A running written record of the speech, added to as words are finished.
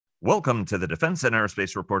Welcome to the Defense and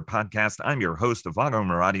Aerospace Report podcast. I'm your host, Vago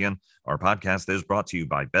Muradian. Our podcast is brought to you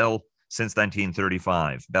by Bell. Since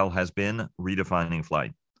 1935, Bell has been redefining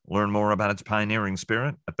flight. Learn more about its pioneering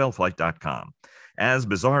spirit at bellflight.com. As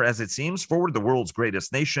bizarre as it seems, Forward, the world's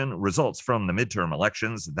greatest nation, results from the midterm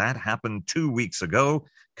elections that happened 2 weeks ago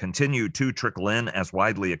continue to trickle in as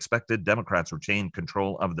widely expected. Democrats retain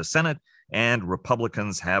control of the Senate and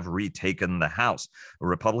Republicans have retaken the House.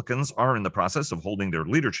 Republicans are in the process of holding their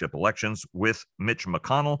leadership elections with Mitch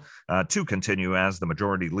McConnell to continue as the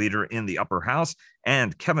majority leader in the upper house,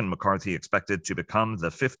 and Kevin McCarthy expected to become the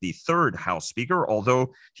 53rd House Speaker,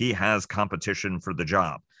 although he has competition for the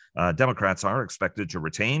job. Democrats are expected to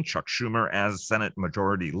retain Chuck Schumer as Senate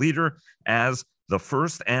Majority Leader, as the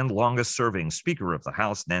first and longest serving Speaker of the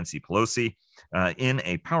House, Nancy Pelosi, in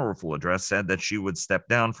a powerful address, said that she would step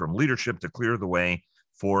down from leadership to clear the way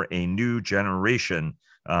for a new generation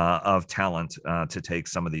of talent to take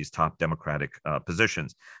some of these top Democratic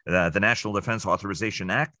positions. The National Defense Authorization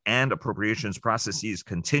Act and appropriations processes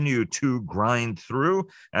continue to grind through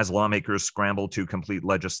as lawmakers scramble to complete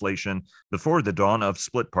legislation before the dawn of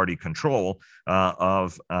split-party control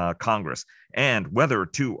of Congress. And whether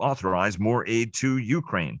to authorize more aid to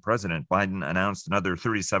Ukraine. President Biden announced another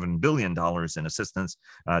 $37 billion in assistance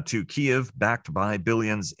to Kyiv, backed by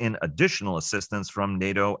billions in additional assistance from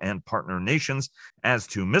NATO and partner nations, as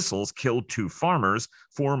two missiles killed two farmers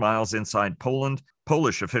 4 miles inside Poland.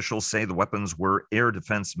 Polish officials say the weapons were air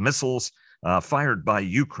defense missiles fired by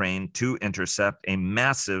Ukraine to intercept a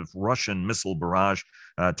massive Russian missile barrage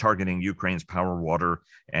targeting Ukraine's power, water,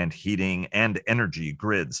 and heating and energy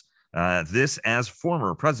grids. This as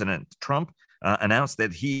former President Trump announced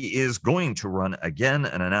that he is going to run again,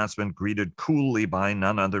 an announcement greeted coolly by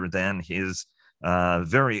none other than his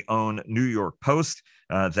very own New York Post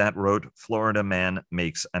that wrote, "Florida man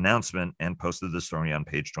makes announcement," and posted the story on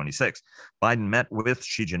page 26. Biden met with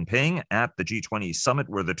Xi Jinping at the G20 summit,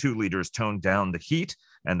 where the two leaders toned down the heat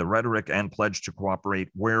and the rhetoric and pledged to cooperate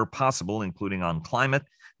where possible, including on climate.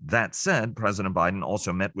 That said, President Biden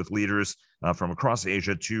also met with leaders from across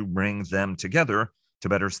Asia to bring them together to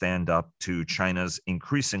better stand up to China's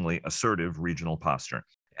increasingly assertive regional posture.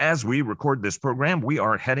 As we record this program, we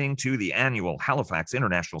are heading to the annual Halifax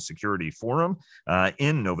International Security Forum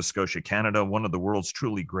in Nova Scotia, Canada, one of the world's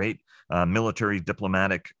truly great military,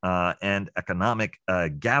 diplomatic, and economic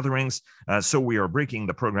gatherings. So we are breaking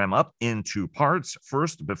the program up into parts.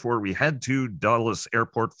 First, before we head to Dulles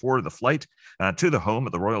Airport for the flight to the home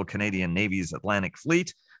of the Royal Canadian Navy's Atlantic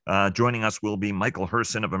Fleet, joining us will be Michael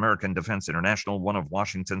Herson of American Defense International, one of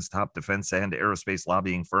Washington's top defense and aerospace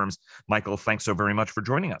lobbying firms. Michael, thanks so very much for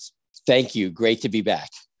joining us. Thank you. Great to be back.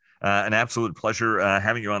 An absolute pleasure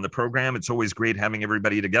having you on the program. It's always great having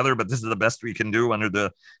everybody together, but this is the best we can do under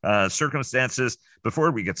the circumstances.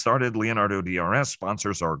 Before we get started, Leonardo DRS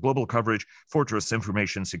sponsors our global coverage. Fortress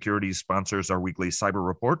Information Security sponsors our weekly cyber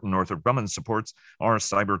report. Northrop Grumman supports our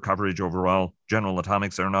cyber coverage overall. General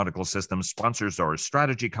Atomics Aeronautical Systems sponsors our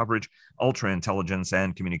strategy coverage. Ultra Intelligence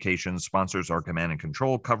and Communications sponsors our command and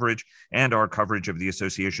control coverage. And our coverage of the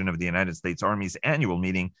Association of the United States Army's annual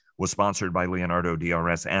meeting was sponsored by Leonardo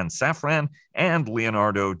DRS and Safran, and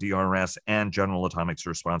Leonardo DRS and General Atomics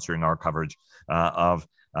are sponsoring our coverage of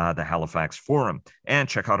the Halifax Forum. And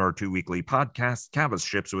check out our 2 weekly podcasts, Cavas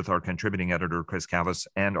Ships, with our contributing editor, Chris Cavas,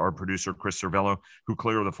 and our producer, Chris Cervello, who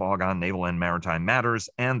clear the fog on naval and maritime matters,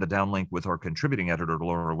 and the Downlink with our contributing editor,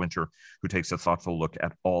 Laura Winter, who takes a thoughtful look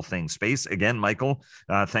at all things space. Again, Michael,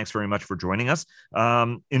 thanks very much for joining us.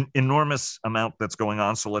 Enormous amount that's going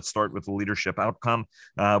on, so let's start with the leadership outcome.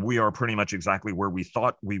 We are pretty much exactly where we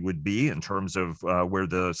thought we would be in terms of where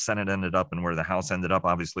the Senate ended up and where the House ended up.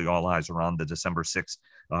 Obviously, all eyes are on the December 6th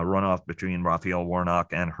runoff between Raphael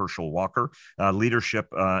Warnock and Herschel Walker. Leadership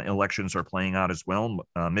elections are playing out as well.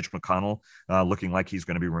 Mitch McConnell looking like he's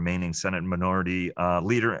going to be remaining Senate Minority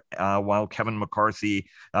Leader, while Kevin McCarthy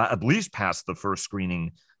at least passed the first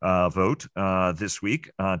screening vote this week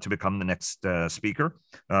to become the next speaker.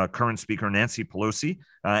 Current Speaker Nancy Pelosi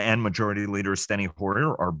and Majority Leader Steny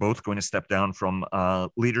Hoyer are both going to step down from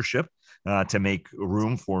leadership to make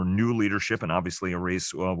room for new leadership, and obviously a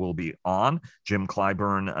race will be on. Jim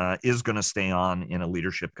Clyburn is going to stay on in a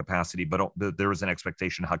leadership capacity, but there is an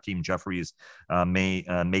expectation Hakeem Jeffries may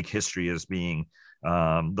make history as being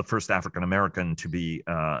the first African-American to be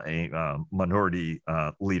a minority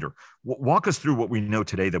leader. Walk us through what we know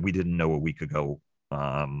today that we didn't know a week ago,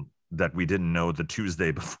 that we didn't know the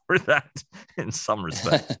Tuesday before that in some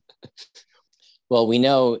respect. Well, we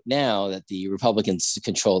know now that the Republicans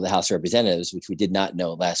control the House of Representatives, which we did not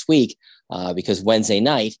know last week, because Wednesday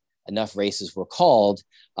night, enough races were called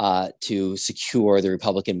to secure the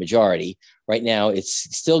Republican majority. Right now, it's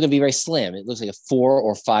still going to be very slim. It looks like a 4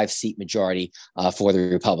 or 5 seat majority for the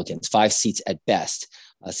Republicans, 5 seats at best.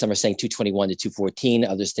 Some are saying 221 to 214.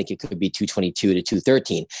 Others think it could be 222 to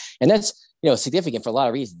 213. And that's significant for a lot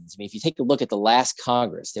of reasons. I mean, if you take a look at the last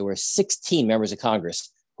Congress, there were 16 members of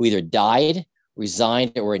Congress who either died,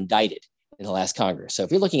 resigned, or were indicted in the last Congress. So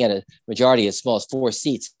if you're looking at a majority as small as 4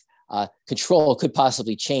 seats, control could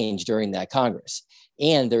possibly change during that Congress.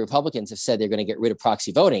 And the Republicans have said they're going to get rid of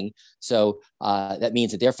proxy voting. So that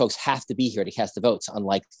means that their folks have to be here to cast the votes,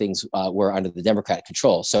 unlike things were under the Democratic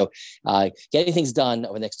control. So getting things done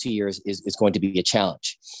over the next 2 years is going to be a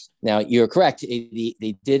challenge. Now, you're correct.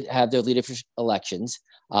 They did have their leadership elections.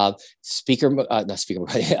 Leader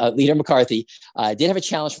McCarthy did have a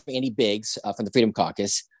challenge from Andy Biggs from the Freedom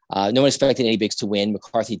Caucus. No one expected Andy Biggs to win.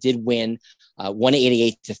 McCarthy did win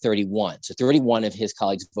 188 to 31. So 31 of his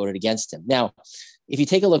colleagues voted against him. Now, if you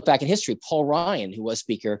take a look back in history, Paul Ryan, who was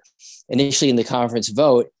Speaker, initially in the conference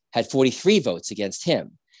vote, had 43 votes against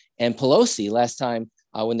him. And Pelosi, last time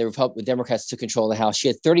when the Democrats took control of the House, she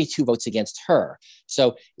had 32 votes against her.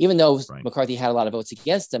 So even though McCarthy had a lot of votes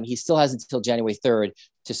against him, he still has until January 3rd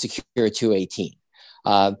to secure 218.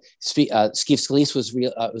 Steve Scalise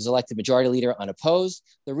was elected majority leader unopposed.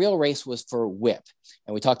 The real race was for whip.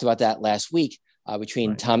 And we talked about that last week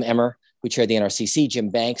between Tom Emmer, who chaired the NRCC,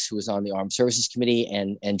 Jim Banks, who was on the Armed Services Committee,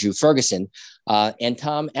 and Drew Ferguson. And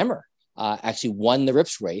Tom Emmer actually won the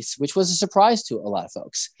RIPS race, which was a surprise to a lot of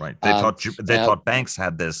folks. Right. They thought Banks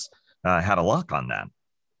had a lock on that.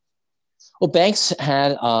 Well, Banks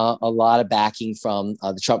had a lot of backing from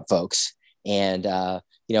the Trump folks, and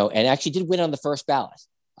actually did win on the first ballot.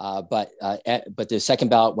 But the second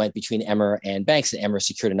ballot went between Emmer and Banks, and Emmer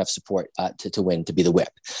secured enough support to win, to be the whip.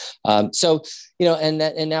 And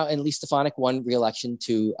now Lee Stefanik won re-election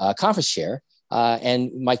to conference chair, and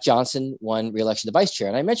Mike Johnson won re-election to vice chair.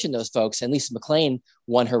 And I mentioned those folks, and Lisa McClain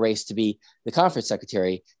won her race to be the conference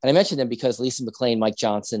secretary. And I mentioned them because Lisa McClain, Mike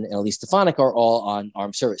Johnson, and Lee Stefanik are all on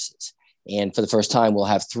armed services. And for the first time, we'll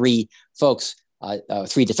have 3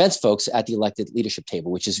 defense folks at the elected leadership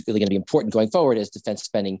table, which is really going to be important going forward as defense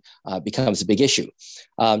spending becomes a big issue.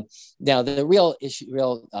 Now, the real issue,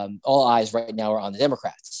 all eyes right now are on the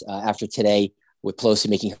Democrats after today, with Pelosi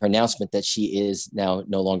making her announcement that she is now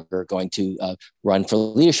no longer going to run for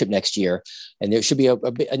leadership next year. And there should be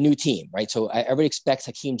a new team, right? So everybody expects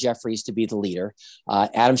Hakeem Jeffries to be the leader.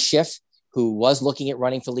 Adam Schiff, who was looking at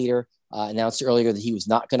running for leader, announced earlier that he was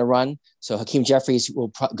not going to run. So Hakeem Jeffries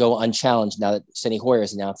will go unchallenged now that Steny Hoyer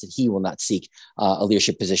has announced that he will not seek a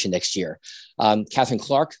leadership position next year. Catherine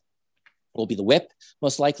Clark will be the whip,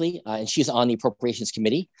 most likely, and she's on the Appropriations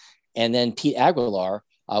Committee. And then Pete Aguilar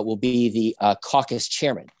will be the caucus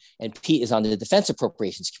chairman. And Pete is on the Defense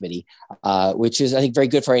Appropriations Committee, which is, I think, very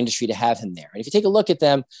good for our industry to have him there. And if you take a look at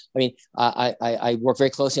them, I mean, I work very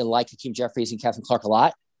closely and like Hakeem Jeffries and Catherine Clark a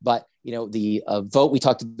lot. But, the vote we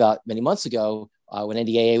talked about many months ago when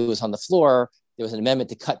NDAA was on the floor, there was an amendment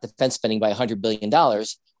to cut defense spending by $100 billion.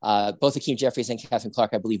 Both Hakeem Jeffries and Catherine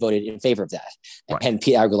Clark, I believe, voted in favor of that. Right. And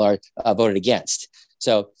Pete Aguilar voted against.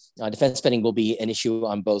 So defense spending will be an issue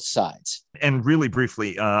on both sides. And really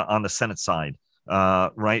briefly on the Senate side,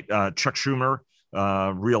 Chuck Schumer,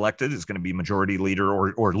 reelected, is going to be majority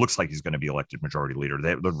leader, or looks like he's going to be elected majority leader.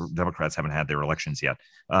 The Democrats haven't had their elections yet.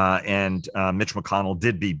 And Mitch McConnell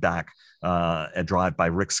did beat back a drive by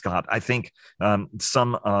Rick Scott. I think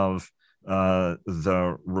some of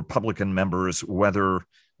the Republican members, whether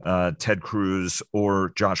Ted Cruz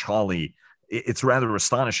or Josh Hawley, it's rather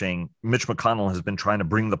astonishing. Mitch McConnell has been trying to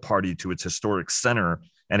bring the party to its historic center.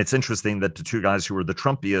 And it's interesting that the 2 guys who were the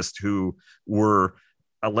Trumpiest, who were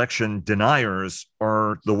election deniers,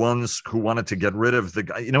 are the ones who wanted to get rid of the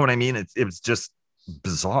guy. You know what I mean? It was just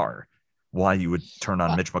bizarre why you would turn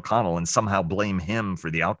on Mitch McConnell and somehow blame him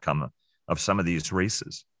for the outcome of some of these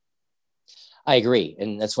races. I agree.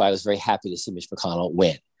 And that's why I was very happy to see Mitch McConnell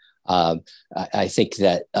win. I think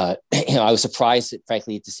that, I was surprised,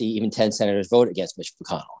 frankly, to see even 10 senators vote against Mitch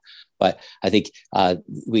McConnell. But I think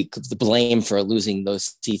the blame for losing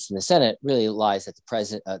those seats in the Senate really lies at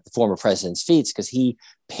the former president's feet, because he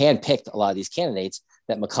handpicked a lot of these candidates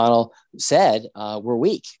that McConnell said were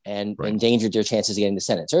weak and endangered their chances of getting the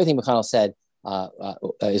Senate. So everything McConnell said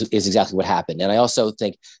is exactly what happened. And I also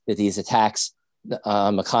think that these attacks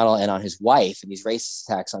on McConnell and on his wife, and these racist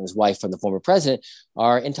attacks on his wife from the former president,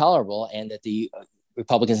 are intolerable, and that the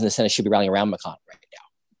Republicans in the Senate should be rallying around McConnell right now.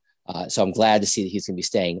 So I'm glad to see that he's going to be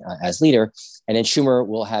staying as leader. And then Schumer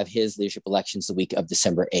will have his leadership elections the week of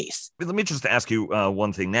December 8th. Let me just ask you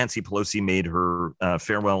one thing. Nancy Pelosi made her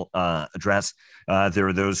farewell address. There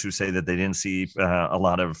are those who say that they didn't see a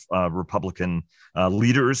lot of Republican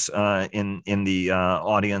leaders in the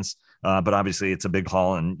audience. But obviously, it's a big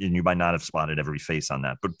hall, and you might not have spotted every face on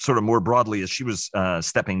that. But sort of more broadly, as she was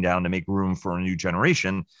stepping down to make room for a new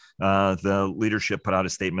generation, the leadership put out a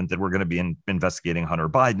statement that we're going to be investigating Hunter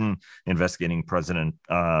Biden, investigating President,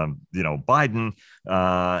 Biden,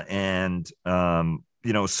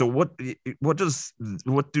 so what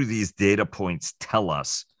do these data points tell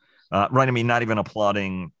us? Right? I mean, not even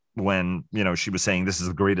applauding when she was saying this is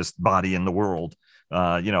the greatest body in the world.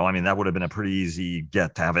 That would have been a pretty easy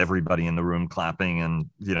get to have everybody in the room clapping. And,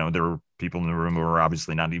 there were people in the room who were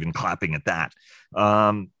obviously not even clapping at that.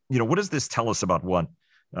 What does this tell us about what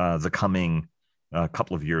the coming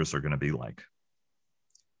couple of years are going to be like?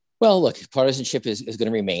 Well, look, partisanship is going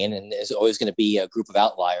to remain, and there's always going to be a group of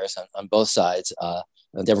outliers on both sides,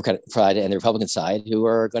 the Democratic side and the Republican side, who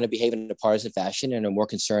are going to behave in a partisan fashion and are more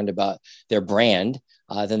concerned about their brand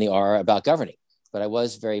than they are about governing. But I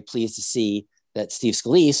was very pleased to see that Steve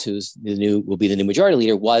Scalise, will be the new majority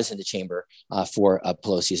leader, was in the chamber for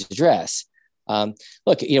Pelosi's address.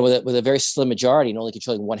 Look, with a very slim majority and only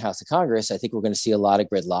controlling one house of Congress, I think we're going to see a lot of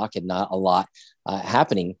gridlock and not a lot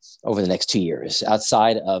happening over the next 2 years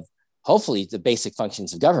outside of hopefully the basic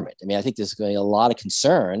functions of government. I mean, I think there's going to be a lot of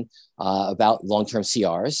concern about long-term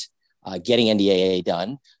CRs, getting NDAA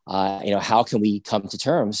done. How can we come to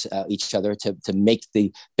terms each other to make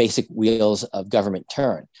the basic wheels of government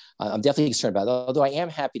turn? I'm definitely concerned about it, although I am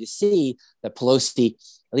happy to see that Pelosi,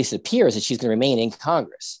 at least it appears that she's going to remain in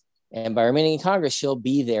Congress. And by remaining in Congress, she'll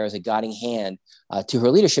be there as a guiding hand to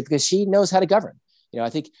her leadership because she knows how to govern. I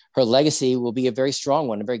think her legacy will be a very strong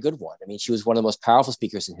one, a very good one. I mean, she was one of the most powerful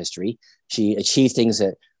speakers in history. She achieved things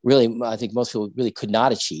that really, I think most people really could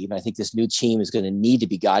not achieve. And I think this new team is going to need to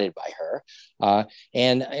be guided by her. I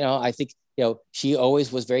think, she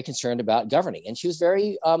always was very concerned about governing, and she was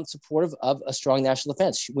very supportive of a strong national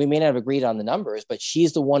defense. We may not have agreed on the numbers, but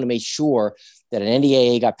she's the one who made sure that an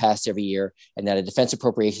NDAA got passed every year and that a defense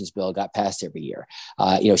appropriations bill got passed every year.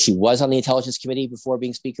 She was on the Intelligence Committee before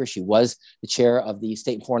being Speaker. She was the chair of the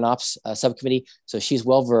State and Foreign Ops Subcommittee. So she's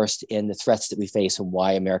well-versed in the threats that we face and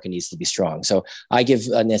why America needs to be strong. So I give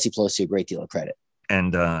Nancy Pelosi a great deal of credit.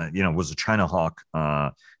 And, was a China hawk,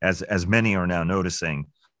 as many are now noticing.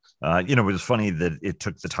 It was funny that it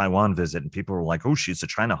took the Taiwan visit and people were like, oh, she's a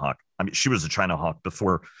China hawk. I mean, she was a China hawk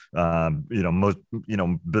before, before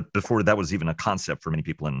that was even a concept for many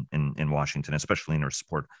people in Washington, especially in her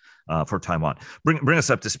support for Taiwan. Bring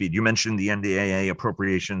us up to speed. You mentioned the NDAA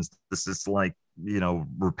appropriations. This is like,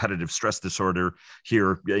 repetitive stress disorder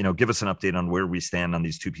here. Give us an update on where we stand on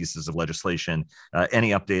these two pieces of legislation.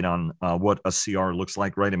 Any update on what a CR looks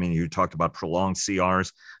like, right? I mean, you talked about prolonged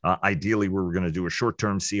CRs. Ideally, we were going to do a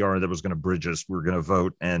short-term CR that was going to bridge us. We're going to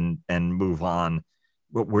vote and move on.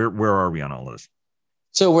 Where are we on all this?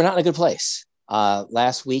 So we're not in a good place.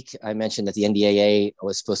 Last week, I mentioned that the NDAA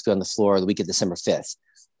was supposed to be on the floor the week of December 5th.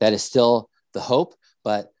 That is still the hope,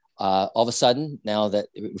 but all of a sudden, now that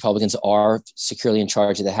Republicans are securely in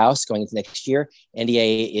charge of the House going into next year,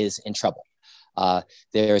 NDAA is in trouble.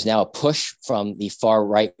 There is now a push from the far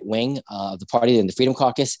right wing of the party and the Freedom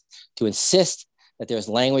Caucus to insist that there's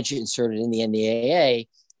language inserted in the NDAA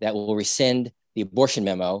that will rescind the abortion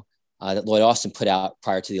memo that Lloyd Austin put out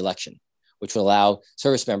prior to the election, which would allow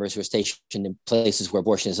service members who are stationed in places where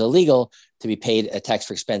abortion is illegal to be paid a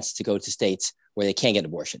tax-free expense to go to states where they can get an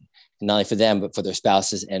abortion, and not only for them, but for their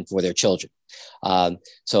spouses and for their children.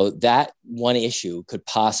 So that one issue could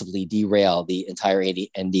possibly derail the entire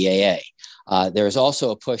NDAA. There is also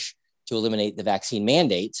a push to eliminate the vaccine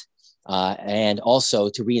mandate and also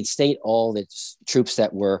to reinstate all the troops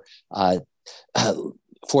that were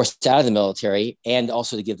forced out of the military, and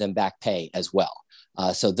also to give them back pay as well.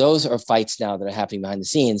 So those are fights now that are happening behind the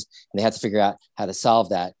scenes, and they have to figure out how to solve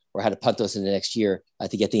that or how to punt those in the next year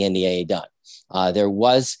to get the NDAA done. There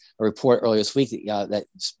was a report earlier this week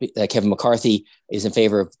that Kevin McCarthy is in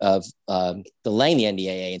favor of delaying the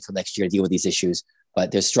NDAA until next year to deal with these issues.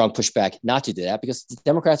 But there's strong pushback not to do that because the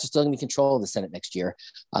Democrats are still going to be in control of the Senate next year.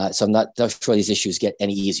 So I'm not sure these issues get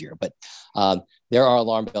any easier. But there are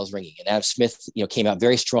alarm bells ringing. And Adam Smith, came out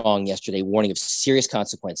very strong yesterday, warning of serious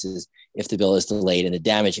consequences if the bill is delayed and the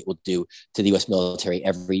damage it will do to the U.S. military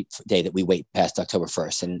every day that we wait past October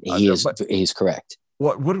 1st. And he's correct.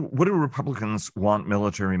 What do Republicans want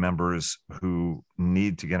military members who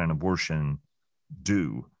need to get an abortion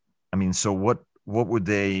do? I mean, so what would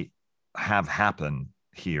they have happen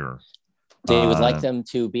here They would like them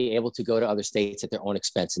to be able to go to other states at their own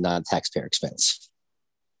expense and not taxpayer expense.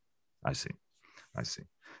 I see.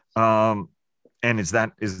 And is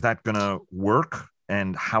that going to work?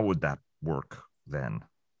 And how would that work then?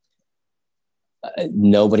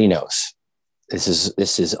 Nobody knows. This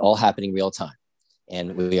is all happening real time.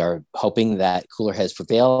 And we are hoping that cooler heads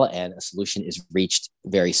prevail and a solution is reached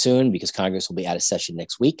very soon, because Congress will be out of session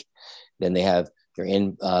next week. Then they're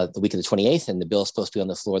in the week of the 28th, and the bill is supposed to be on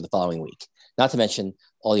the floor the following week. Not to mention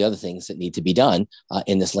all the other things that need to be done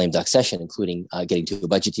in this lame duck session, including getting to a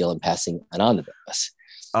budget deal and passing an omnibus.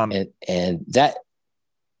 And that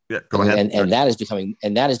is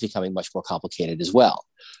becoming much more complicated as well.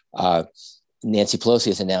 Nancy Pelosi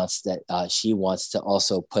has announced that she wants to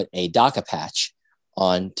also put a DACA patch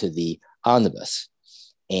onto the omnibus.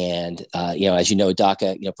 And, as you know,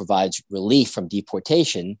 DACA, provides relief from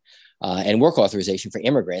deportation and work authorization for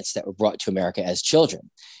immigrants that were brought to America as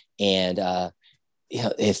children. And,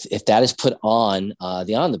 if that is put on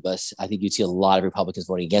the omnibus, I think you'd see a lot of Republicans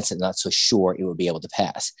voting against it, not so sure it would be able to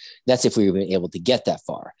pass. That's if we were able to get that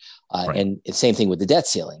far. Right. And the same thing with the debt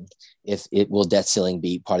ceiling. If will debt ceiling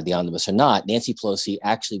be part of the omnibus or not? Nancy Pelosi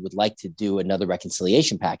actually would like to do another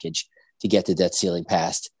reconciliation package to get the debt ceiling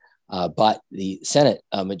passed. But the Senate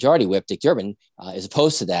Majority Whip, Dick Durbin, is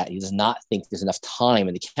opposed to that. He does not think there's enough time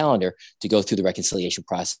in the calendar to go through the reconciliation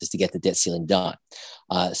process to get the debt ceiling done.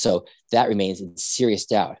 So that remains in serious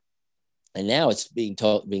doubt. And now it's being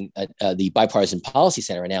told, the Bipartisan Policy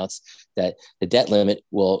Center announced that the debt limit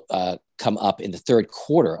will come up in the third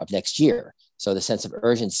quarter of next year. So the sense of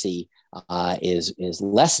urgency is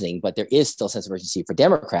lessening, but there is still a sense of urgency for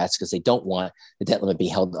Democrats because they don't want the debt limit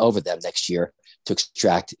being held over them next year to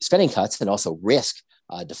extract spending cuts and also risk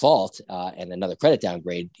default and another credit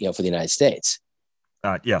downgrade, for the United States.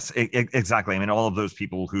 Yes, exactly. I mean, all of those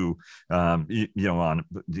people who,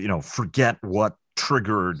 forget what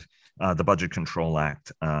triggered the Budget Control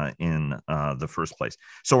Act in the first place.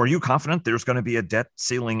 So are you confident there's going to be a debt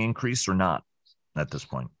ceiling increase or not at this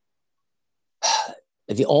point?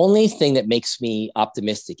 The only thing that makes me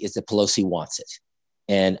optimistic is that Pelosi wants it.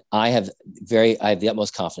 And I have the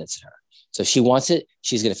utmost confidence in her. So if she wants it,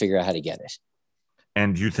 she's going to figure out how to get it.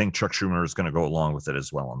 And you think Chuck Schumer is going to go along with it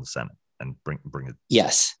as well on the Senate and bring it?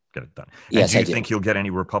 Yes. Get it done. And yes, do you think he'll get any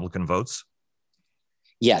Republican votes?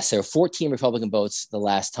 Yes, there are 14 Republican votes the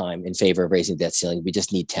last time in favor of raising the debt ceiling. We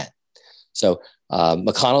just need 10. So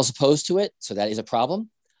McConnell's opposed to it. So that is a problem.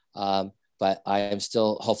 But I am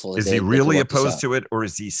still hopeful. Is he really opposed to it, or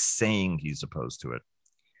is he saying he's opposed to it?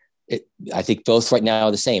 I think both right now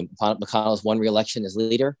are the same. McConnell's won re-election as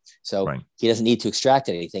leader, so right. He doesn't need to extract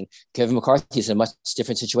anything. Kevin McCarthy is in a much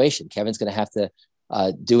different situation. Kevin's going to have to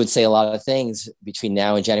do and say a lot of things between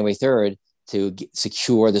now and January 3rd to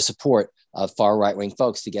secure the support of far right-wing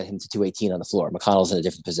folks to get him to 218 on the floor. McConnell's in a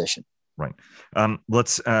different position. Right.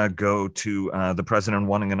 Let's go to the president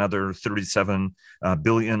wanting another $37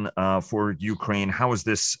 billion for Ukraine. How is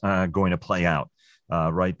this going to play out?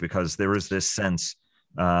 Right. Because there is this sense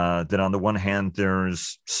that on the one hand,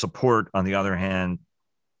 there's support. On the other hand,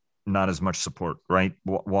 not as much support. Right.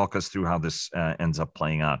 Walk us through how this ends up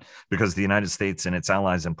playing out, because the United States and its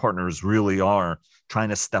allies and partners really are trying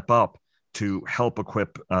to step up to help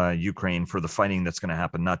equip Ukraine for the fighting that's going to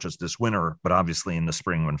happen, not just this winter, but obviously in the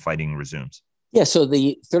spring when fighting resumes. Yeah, so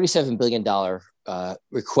the $37 billion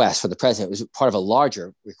request for the president was part of a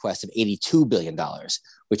larger request of $82 billion,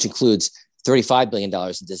 which includes $35 billion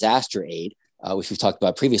in disaster aid, which we've talked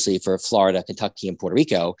about previously for Florida, Kentucky, and Puerto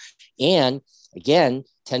Rico, and again,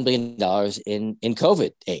 $10 billion in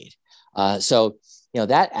COVID aid. So,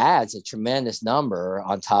 that adds a tremendous number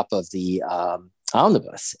on top of the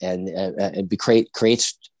omnibus and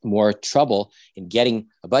creates more trouble in getting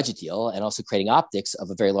a budget deal and also creating optics of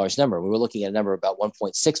a very large number. We were looking at a number about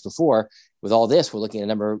 1.6 before. With all this, we're looking at a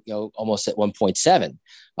number almost at 1.7.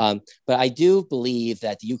 But I do believe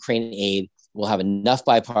that the Ukraine aid will have enough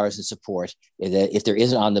bipartisan support that if there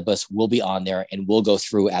is an omnibus, will be on there and will go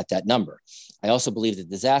through at that number. I also believe that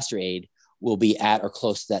disaster aid will be at or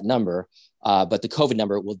close to that number, but the COVID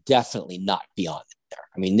number will definitely not be on there.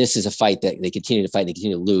 I mean, this is a fight that they continue to fight, they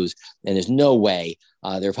continue to lose, and there's no way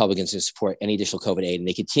the Republicans will support any additional COVID aid. And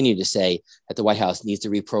they continue to say that the White House needs to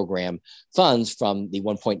reprogram funds from the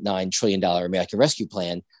 $1.9 trillion American Rescue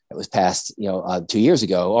Plan that was passed, 2 years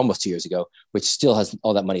ago, almost 2 years ago, which still has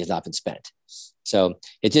all that money has not been spent. So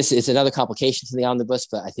it's another complication to the omnibus,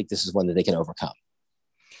 but I think this is one that they can overcome.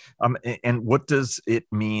 And what does it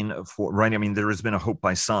mean for, right? I mean, there has been a hope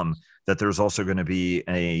by some that there's also going to be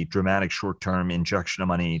a dramatic short-term injection of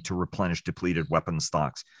money to replenish depleted weapons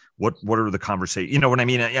stocks. What are the conversations? You know what I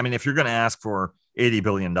mean? I mean, if you're going to ask for $80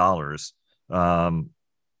 billion,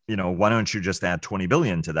 Why don't you just add 20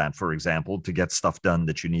 billion to that, for example, to get stuff done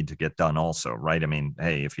that you need to get done also, right? I mean,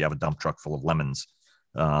 hey, if you have a dump truck full of lemons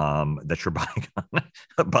that you're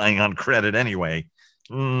buying on credit anyway,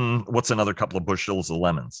 what's another couple of bushels of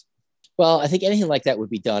lemons? Well, I think anything like that would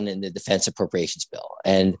be done in the defense appropriations bill.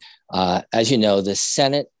 And as you know, the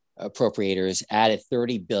Senate appropriators added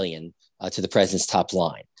 30 billion to the president's top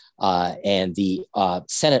line. And the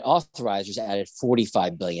Senate authorizers added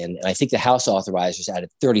 45 billion. And I think the House authorizers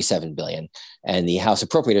added 37 billion. And the House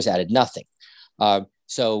appropriators added nothing.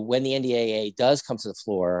 So when the NDAA does come to the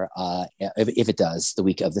floor, if it does, the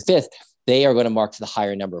week of the 5th, they are going to mark to the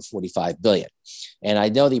higher number of 45 billion. And I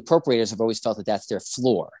know the appropriators have always felt that that's their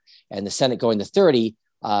floor. And the Senate going to 30,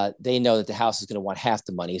 they know that the House is going to want half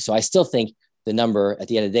the money. So I still think the number at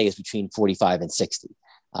the end of the day is between 45 and 60.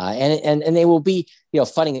 And they will be,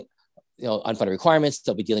 funding, unfunded requirements.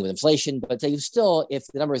 They'll be dealing with inflation, but they still, if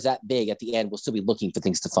the number is that big at the end, we'll still be looking for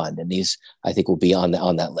things to fund. And these, I think, will be on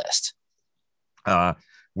that list.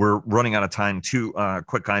 We're running out of time. Two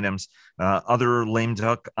quick items. Other lame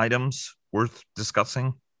duck items worth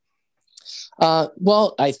discussing?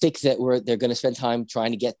 Well, I think that they're going to spend time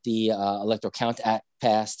trying to get the Electoral Count Act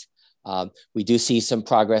passed. We do see some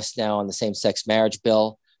progress now on the same-sex marriage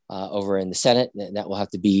bill over in the Senate, and that will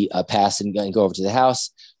have to be passed and go over to the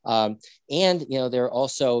House. There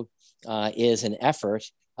also is an effort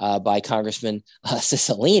by Congressman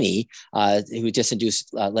Cicilline, who just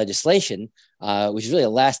introduced legislation, which is really a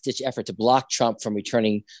last-ditch effort to block Trump from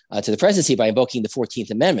returning to the presidency by invoking the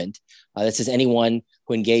 14th Amendment that says anyone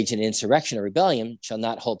who engaged in insurrection or rebellion shall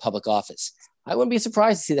not hold public office. I wouldn't be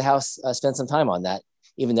surprised to see the House spend some time on that,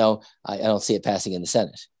 even though I don't see it passing in the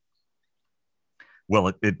Senate.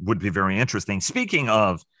 Well, it would be very interesting. Speaking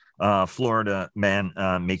of Florida man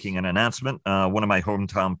making an announcement, one of my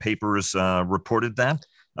hometown papers reported that.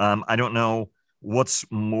 I don't know what's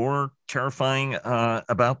more terrifying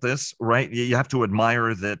about this, right? You have to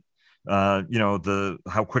admire that,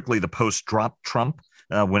 how quickly the Post dropped Trump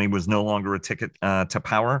when he was no longer a ticket to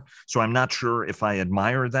power. So I'm not sure if I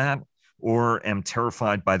admire that or am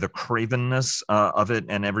terrified by the cravenness of it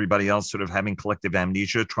and everybody else sort of having collective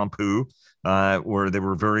amnesia, Trump who, where they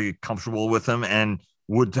were very comfortable with him and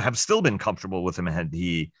would have still been comfortable with him had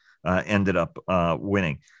he ended up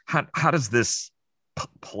winning. How does this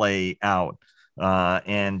play out?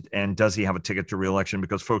 And does he have a ticket to reelection?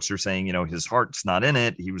 Because folks are saying, his heart's not in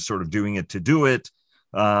it. He was sort of doing it to do it.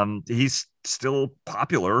 He's still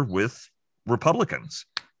popular with Republicans,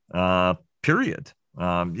 period.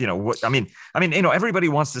 Everybody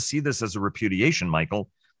wants to see this as a repudiation, Michael.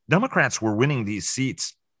 Democrats were winning these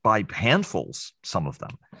seats by handfuls, some of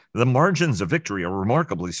them. The margins of victory are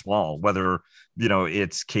remarkably small, whether,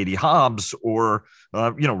 it's Katie Hobbs or,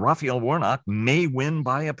 Raphael Warnock may win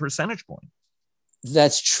by a percentage point.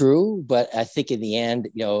 That's true. But I think in the end,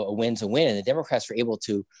 a win's a win. And the Democrats were able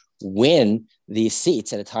to win these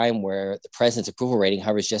seats at a time where the president's approval rating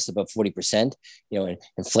hovers just above 40%. And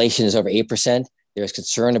inflation is over 8%. There's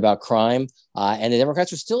concern about crime, and the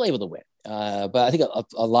Democrats were still able to win. But I think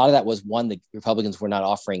a lot of that was, one, the Republicans were not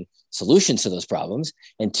offering solutions to those problems,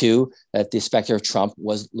 and two, that the specter of Trump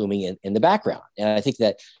was looming in the background. And I think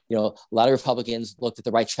that, a lot of Republicans looked at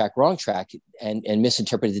the right track, wrong track, and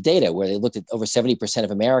misinterpreted the data, where they looked at over 70%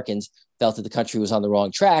 of Americans felt that the country was on the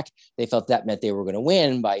wrong track. They felt that meant they were going to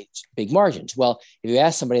win by big margins. Well, if you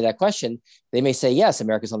ask somebody that question, they may say, yes,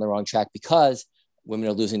 America's on the wrong track because women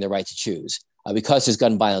are losing their right to choose. Because there's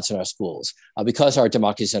gun violence in our schools, because our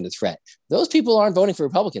democracy is under threat. Those people aren't voting for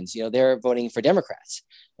Republicans. They're voting for Democrats.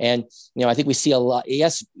 And, I think we see a lot.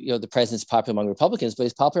 Yes, the president's popular among Republicans, but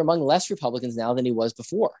he's popular among less Republicans now than he was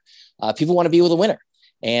before. People want to be with a winner.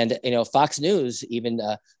 And, Fox News even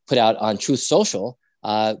put out on Truth Social,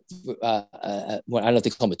 I don't know if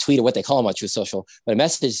they call him a tweet or what they call him on Truth Social, but a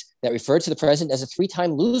message that referred to the president as a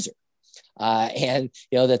 3-time loser. And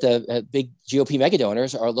that the big GOP mega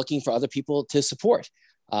donors are looking for other people to support.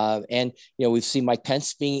 We've seen Mike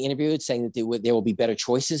Pence being interviewed saying that there will be better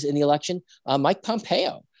choices in the election. Mike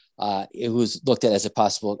Pompeo, who's looked at as a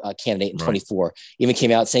possible candidate in 24, even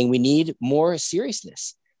came out saying we need more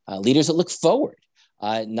seriousness, leaders that look forward,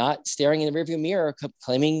 not staring in the rearview mirror,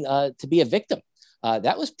 claiming to be a victim.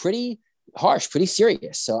 That was pretty harsh, pretty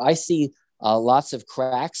serious. So I see lots of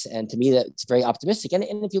cracks, and to me, that's very optimistic. And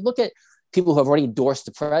if you look at people who have already endorsed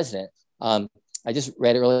the president, I just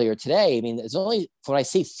read earlier today, there's only, from what I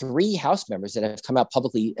see, 3 House members that have come out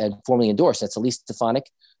publicly and formally endorsed. That's Elise Stefanik,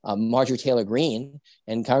 Marjorie Taylor Greene,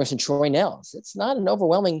 and Congressman Troy Nehls. It's not an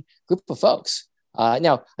overwhelming group of folks.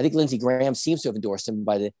 Now, I think Lindsey Graham seems to have endorsed him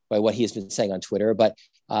by what he has been saying on Twitter, but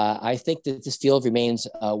I think that this field remains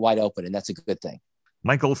wide open, and that's a good thing.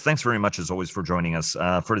 Michael, thanks very much, as always, for joining us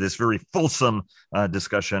for this very fulsome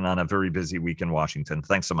discussion on a very busy week in Washington.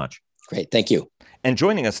 Thanks so much. Great. Thank you. And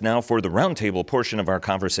joining us now for the roundtable portion of our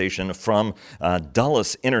conversation from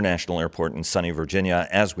Dulles International Airport in sunny Virginia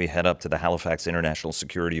as we head up to the Halifax International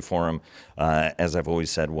Security Forum. As I've always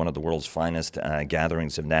said, one of the world's finest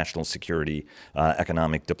gatherings of national security,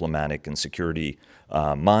 economic, diplomatic, and security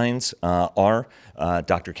minds are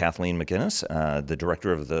Dr. Kathleen McGinnis, the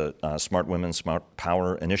director of the Smart Women, Smart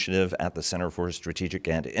Power Initiative at the Center for Strategic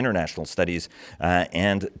and International Studies,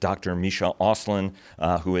 and Dr. Misha Auslin,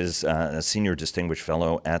 who is a senior distinguished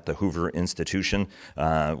fellow at the Hoover Institution,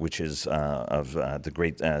 which is of the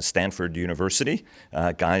great Stanford University.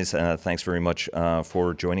 Guys, thanks very much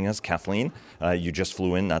for joining us. Kathleen, you just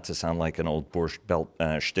flew in, not to sound like an old Borscht Belt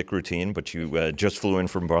shtick routine, but you just flew in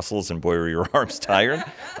from Brussels, and boy, are your arms tired.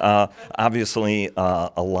 Obviously,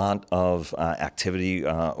 a lot of activity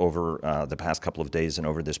over the past couple of days and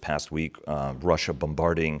over this past week. Russia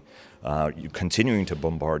bombarding, continuing to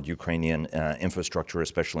bombard Ukrainian infrastructure,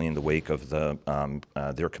 especially in the wake of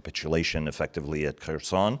their capitulation effectively at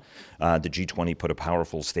Kherson. The G20 put a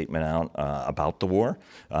powerful statement out about the war,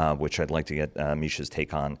 which I'd like to get Misha's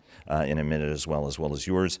take on in a minute, as well as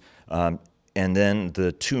yours. And then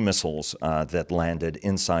the two missiles that landed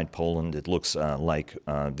inside Poland, it looks like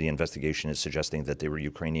the investigation is suggesting that they were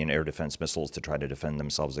Ukrainian air defense missiles to try to defend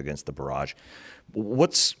themselves against the barrage.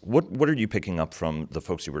 What are you picking up from the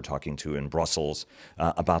folks you were talking to in Brussels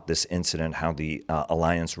about this incident, how the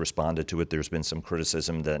alliance responded to it? There's been some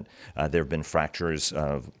criticism that there have been fractures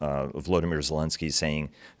of Volodymyr Zelensky saying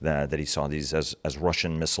that he saw these as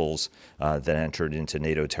Russian missiles that entered into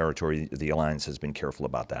NATO territory. The alliance has been careful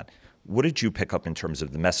about that. What did you pick up in terms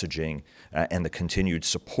of the messaging and the continued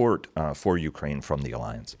support for Ukraine from the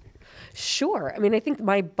alliance? Sure. I mean, I think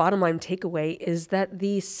my bottom line takeaway is that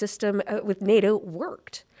the system with NATO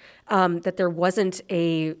worked, that there wasn't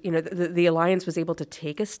the alliance was able to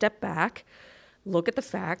take a step back, look at the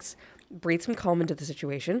facts, breathe some calm into the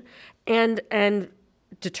situation, and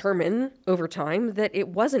determine over time that it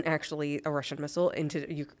wasn't actually a Russian missile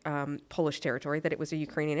into Polish territory, that it was a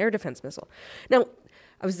Ukrainian air defense missile. Now,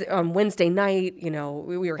 I was on Wednesday night,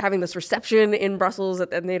 we were having this reception in Brussels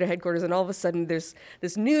at the NATO headquarters, and all of a sudden this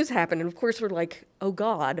news happened. And of course, we're like, oh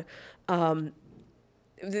God, because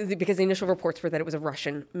the initial reports were that it was a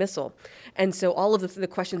Russian missile. And so all of the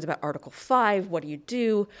questions about Article 5, what do you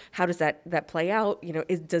do? How does that play out?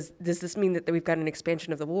 Does this mean that we've got an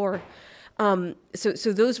expansion of the war?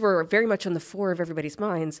 So those were very much on the fore of everybody's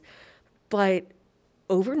minds. But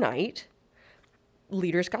overnight,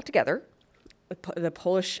 leaders got together. The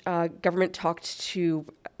Polish government talked to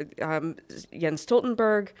Jens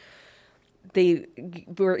Stoltenberg. They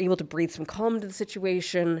were able to breathe some calm into the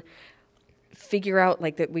situation, figure out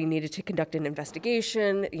that we needed to conduct an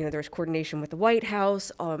investigation. There was coordination with the White House,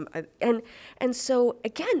 and so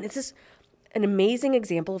again, this is an amazing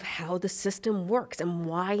example of how the system works and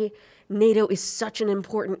why NATO is such an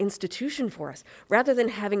important institution for us. Rather than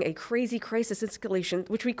having a crazy crisis escalation,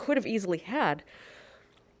 which we could have easily had,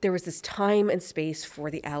 there was this time and space for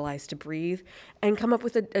the allies to breathe and come up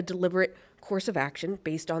with a deliberate course of action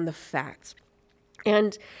based on the facts.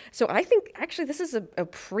 And so I think actually this is a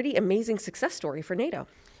pretty amazing success story for NATO.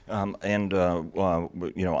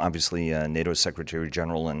 Obviously, NATO's Secretary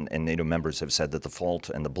General and NATO members have said that the fault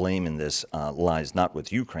and the blame in this lies not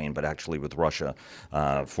with Ukraine, but actually with Russia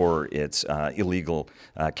for its illegal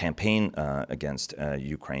campaign against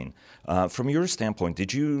Ukraine. From your standpoint,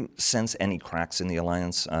 did you sense any cracks in the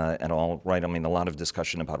alliance at all? Right? I mean, a lot of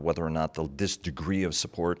discussion about whether or not this degree of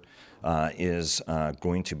support is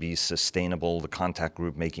going to be sustainable. The contact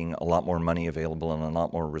group making a lot more money available and a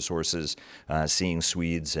lot more resources, seeing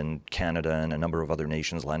Swedes and Canada and a number of other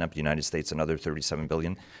nations line up, the United States another $37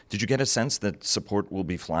 billion. Did you get a sense that support will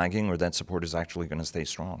be flagging or that support is actually going to stay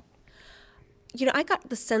strong? I got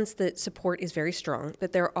the sense that support is very strong,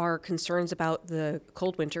 that there are concerns about the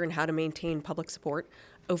cold winter and how to maintain public support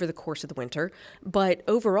over the course of the winter. But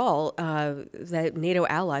overall, the NATO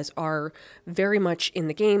allies are very much in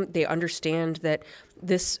the game. They understand that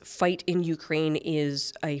this fight in Ukraine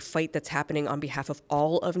is a fight that's happening on behalf of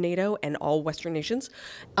all of NATO and all Western nations,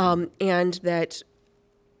 and that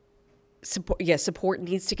support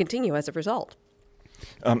needs to continue as a result.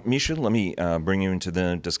 Misha, let me bring you into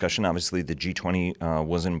the discussion. Obviously, the G20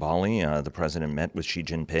 was in Bali. The president met with Xi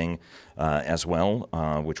Jinping as well,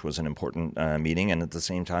 which was an important meeting. And at the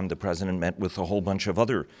same time, the president met with a whole bunch of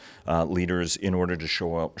other leaders in order to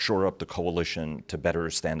shore up the coalition to better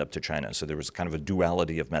stand up to China. So there was kind of a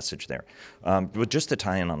duality of message there. But just to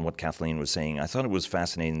tie in on what Kathleen was saying, I thought it was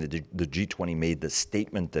fascinating that the G20 made the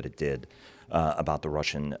statement that it did about the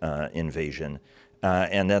Russian invasion.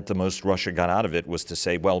 And that the most Russia got out of it was to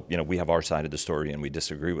say, well, we have our side of the story and we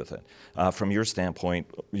disagree with it. From your standpoint,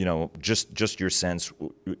 just your sense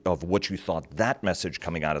of what you thought that message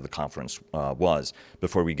coming out of the conference was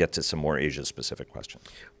before we get to some more Asia-specific questions.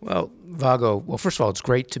 Well, Vago, first of all, it's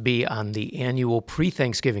great to be on the annual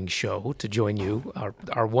pre-Thanksgiving show to join you,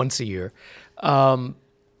 our once a year.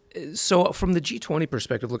 So from the G20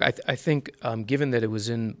 perspective, look, I think given that it was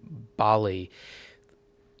in Bali,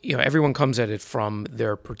 everyone comes at it from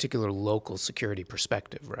their particular local security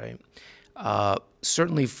perspective, right?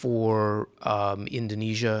 Certainly for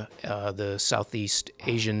Indonesia, the Southeast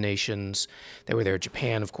Asian nations that were there,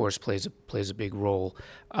 Japan, of course, plays a big role.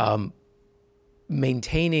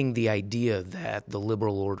 Maintaining the idea that the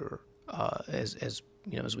liberal order, as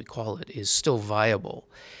we call it, is still viable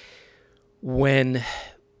when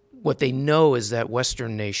what they know is that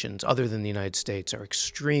Western nations, other than the United States, are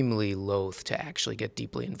extremely loath to actually get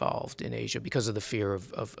deeply involved in Asia because of the fear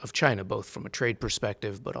of China, both from a trade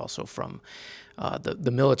perspective, but also from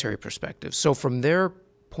the military perspective. So from their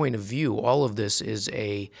point of view, all of this is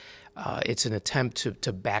it's an attempt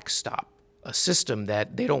to backstop a system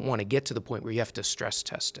that they don't want to get to the point where you have to stress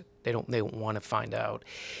test it. They don't want to find out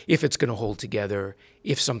if it's going to hold together,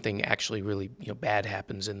 if something actually really bad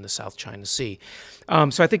happens in the South China Sea.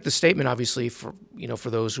 So I think the statement, obviously, for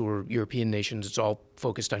those who are European nations, it's all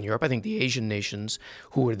focused on Europe. I think the Asian nations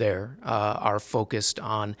who are there are focused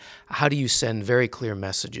on how do you send very clear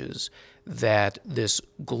messages that this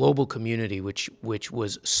global community, which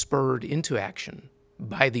was spurred into action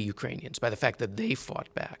by the Ukrainians, by the fact that they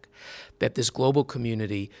fought back, that this global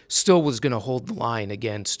community still was going to hold the line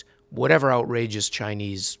against whatever outrageous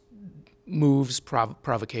Chinese moves,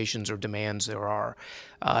 provocations, or demands there are,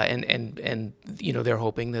 and they're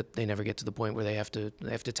hoping that they never get to the point where they have to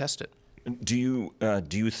test it. Do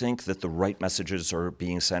you think that the right messages are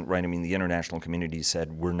being sent right? I mean, the international community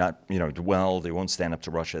said we're not, they won't stand up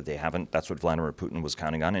to Russia. They haven't. That's what Vladimir Putin was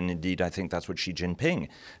counting on. And indeed, I think that's what Xi Jinping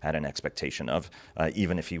had an expectation of,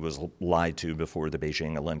 even if he was lied to before the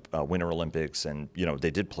Beijing Winter Olympics. And,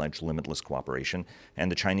 they did pledge limitless cooperation.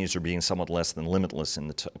 And the Chinese are being somewhat less than limitless in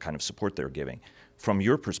the kind of support they're giving. From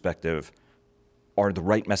your perspective, are the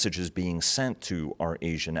right messages being sent to our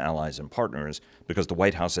Asian allies and partners? Because the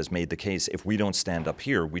White House has made the case, if we don't stand up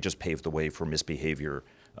here, we just pave the way for misbehavior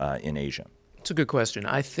in Asia. It's a good question.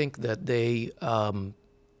 I think that they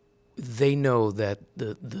know that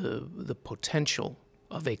the potential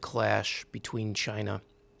of a clash between China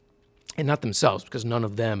and not themselves, because none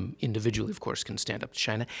of them individually, of course, can stand up to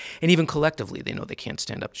China. And even collectively, they know they can't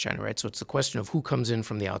stand up to China, right? So it's the question of who comes in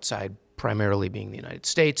from the outside, primarily being the United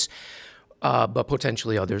States, but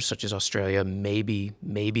potentially others, such as Australia, maybe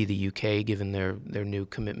the UK, given their new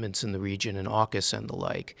commitments in the region, and AUKUS and the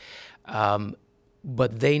like.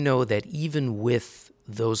 But they know that even with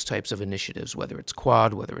those types of initiatives, whether it's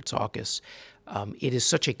Quad, whether it's AUKUS, it is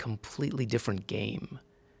such a completely different game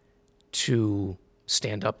to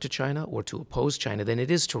stand up to China or to oppose China than it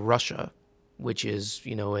is to Russia, which is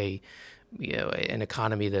an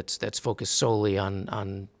economy that's focused solely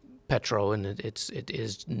on petro, and it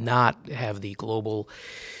is not have the global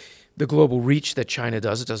reach that China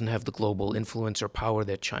does. It doesn't have the global influence or power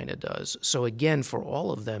that China does. So again, for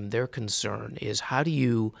all of them, their concern is how do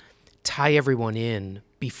you tie everyone in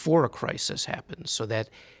before a crisis happens so that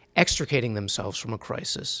extricating themselves from a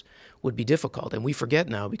crisis would be difficult. And we forget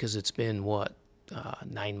now, because it's been,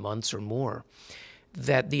 9 months or more,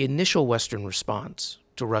 that the initial Western response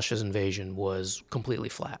to Russia's invasion was completely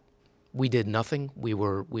flat. We did nothing. We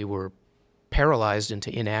were paralyzed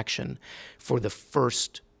into inaction for the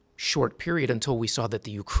first short period until we saw that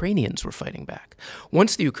the Ukrainians were fighting back.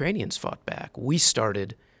 Once the Ukrainians fought back, we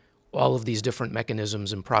started all of these different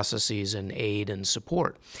mechanisms and processes and aid and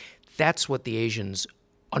support. That's what the Asians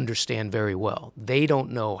understand very well. They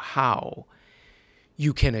don't know how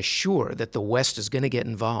you can assure that the West is going to get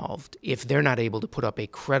involved if they're not able to put up a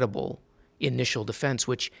credible initial defense,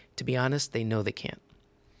 which, to be honest, they know they can't.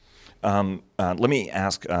 Let me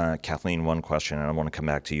ask Kathleen one question, and I want to come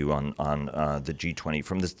back to you on the G20.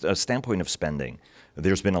 From the standpoint of spending,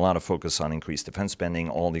 there's been a lot of focus on increased defense spending.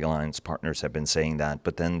 All the alliance partners have been saying that,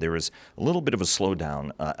 but then there is a little bit of a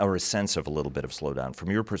slowdown, or a sense of a little bit of slowdown. From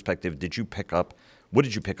your perspective, what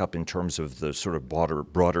did you pick up in terms of the sort of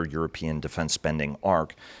broader European defense spending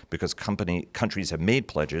arc? Because countries have made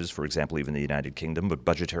pledges, for example, even the United Kingdom, but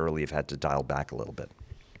budgetarily have had to dial back a little bit.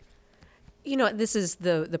 This is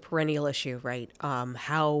the perennial issue, right?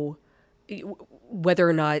 Whether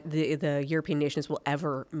or not the European nations will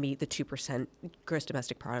ever meet the 2% gross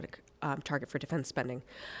domestic product target for defense spending.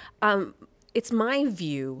 It's my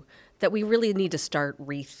view that we really need to start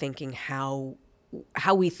rethinking how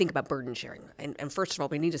we think about burden sharing. And first of all,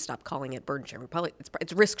 we need to stop calling it burden sharing.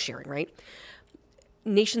 It's risk sharing, right?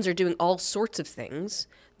 Nations are doing all sorts of things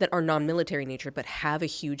that are non-military nature, but have a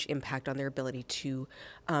huge impact on their ability to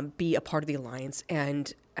be a part of the alliance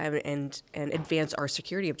and advance our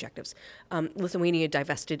security objectives. Lithuania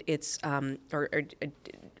divested its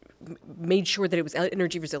made sure that it was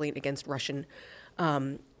energy resilient against Russian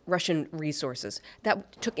resources.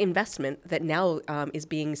 That took investment that now is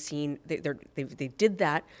being seen. They did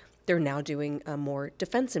that. They're now doing more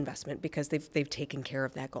defense investment because they've taken care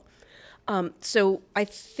of that goal. So I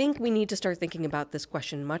think we need to start thinking about this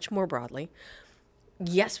question much more broadly.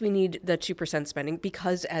 Yes, we need the 2% spending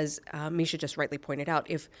because, as Misha just rightly pointed out,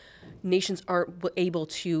 if nations aren't able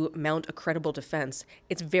to mount a credible defense,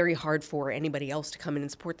 it's very hard for anybody else to come in and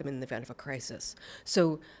support them in the event of a crisis.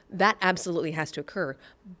 So that absolutely has to occur.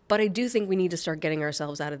 But I do think we need to start getting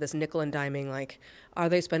ourselves out of this nickel and diming, like, are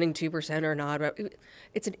they spending 2% or not?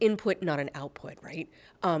 It's an input, not an output, right?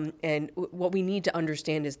 And what we need to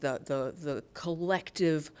understand is the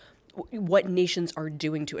collective what nations are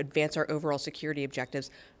doing to advance our overall security objectives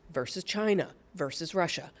versus China, versus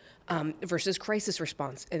Russia, versus crisis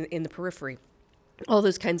response in the periphery, all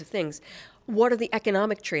those kinds of things. What are the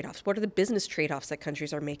economic trade-offs? What are the business trade-offs that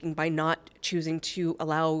countries are making by not choosing to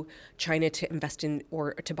allow China to invest in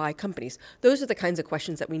or to buy companies? Those are the kinds of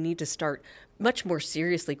questions that we need to start much more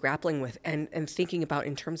seriously grappling with and thinking about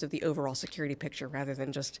in terms of the overall security picture rather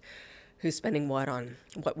than just who's spending what on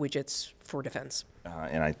what widgets for defense.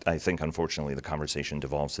 And I think, unfortunately, the conversation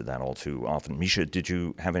devolves to that all too often. Misha, did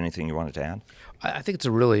you have anything you wanted to add? I think it's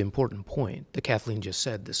a really important point that Kathleen just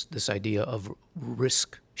said, this idea of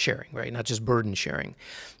risk sharing, right? Not just burden sharing,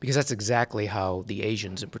 because that's exactly how the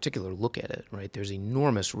Asians in particular look at it, right? There's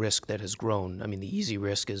enormous risk that has grown. I mean, the easy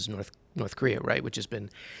risk is North Korea, right, which has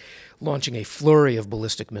been launching a flurry of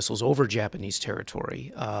ballistic missiles over Japanese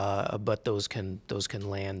territory, but those can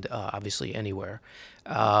land obviously anywhere.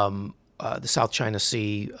 The South China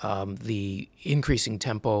Sea, the increasing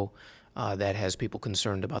tempo that has people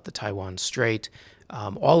concerned about the Taiwan Strait,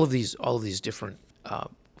 all of these different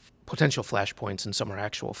potential flashpoints, and some are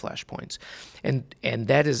actual flashpoints, and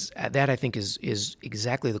that I think is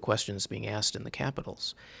exactly the question that's being asked in the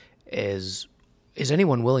capitals: is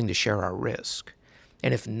anyone willing to share our risk?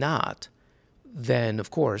 And if not, then, of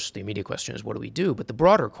course, the immediate question is, what do we do? But the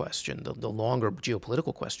broader question, the longer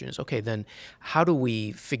geopolitical question is, okay, then how do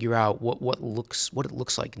we figure out what it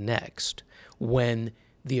looks like next when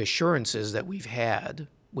the assurances that we've had,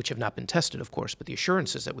 which have not been tested, of course, but the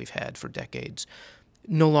assurances that we've had for decades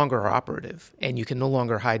no longer are operative, and you can no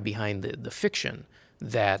longer hide behind the fiction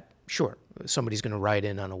that, sure, somebody's going to ride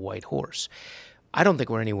in on a white horse. I don't think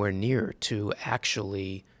we're anywhere near to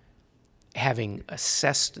actually having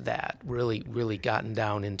assessed that, really gotten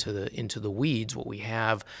down into the weeds. What we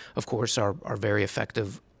have, of course, are very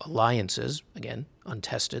effective alliances, again,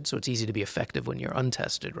 untested, so it's easy to be effective when you're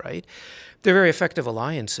untested, right? They're very effective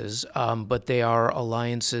alliances, but they are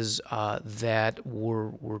alliances that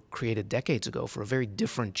were created decades ago for a very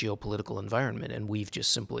different geopolitical environment, and we've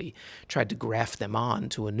just simply tried to graft them on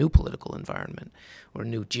to a new political environment or a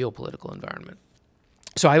new geopolitical environment.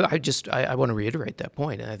 So I want to reiterate that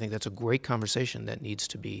point, and I think that's a great conversation that needs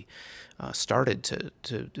to be started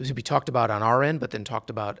to be talked about on our end, but then talked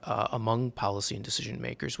about among policy and decision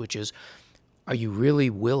makers, which is, are you really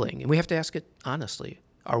willing, and we have to ask it honestly,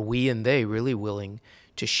 are we and they really willing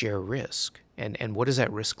to share risk, and what does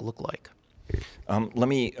that risk look like? Let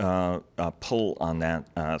me pull on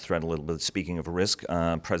that thread a little bit. Speaking of risk,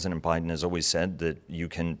 President Biden has always said that you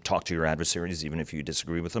can talk to your adversaries even if you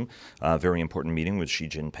disagree with them. Very important meeting with Xi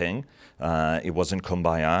Jinping. It wasn't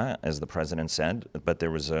kumbaya, as the president said, but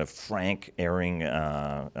there was a frank airing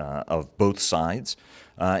of both sides.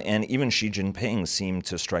 And even Xi Jinping seemed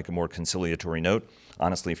to strike a more conciliatory note.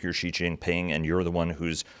 Honestly, if you're Xi Jinping and you're the one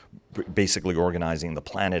who's basically organizing the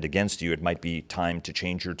planet against you, it might be time to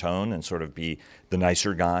change your tone and sort of be the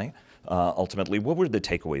nicer guy. ultimately. What were the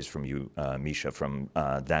takeaways from you, Misha, from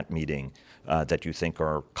that meeting that you think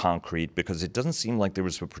are concrete? Because it doesn't seem like there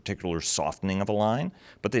was a particular softening of a line,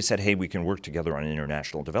 but they said, hey, we can work together on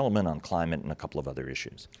international development, on climate, and a couple of other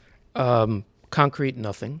issues. Concrete,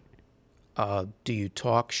 nothing. Do you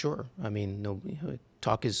talk? Sure. I mean, no,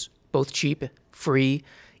 talk is both cheap, free,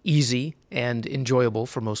 easy, and enjoyable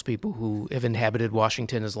for most people who have inhabited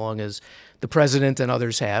Washington as long as the president and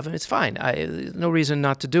others have. And it's fine. No reason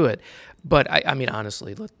not to do it. But I mean,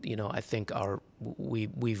 honestly, I think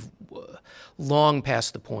we've long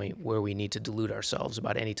passed the point where we need to delude ourselves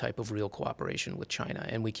about any type of real cooperation with China.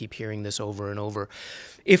 And we keep hearing this over and over.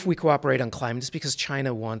 If we cooperate on climate, it's because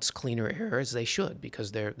China wants cleaner air, as they should,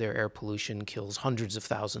 because their air pollution kills hundreds of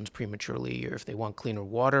thousands prematurely a year. If they want cleaner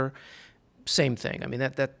water, same thing. I mean,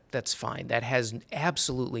 that's fine. That has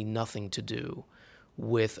absolutely nothing to do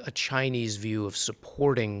with a Chinese view of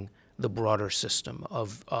supporting the broader system,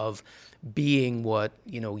 of being what,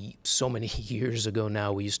 so many years ago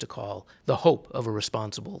now we used to call the hope of a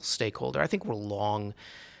responsible stakeholder. I think we're long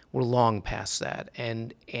past that.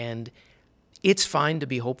 And it's fine to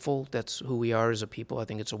be hopeful. That's who we are as a people. I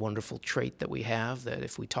think it's a wonderful trait that we have, that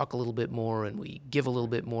if we talk a little bit more and we give a little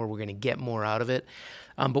bit more, we're going to get more out of it.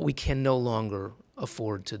 But we can no longer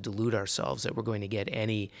afford to delude ourselves that we're going to get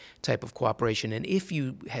any type of cooperation. And if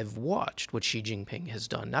you have watched what Xi Jinping has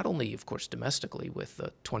done, not only, of course, domestically with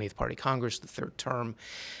the 20th Party Congress, the third term,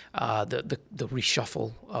 the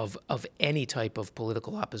reshuffle of any type of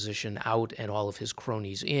political opposition out and all of his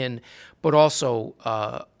cronies in, but also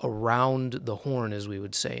around the horn, as we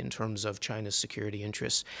would say, in terms of China's security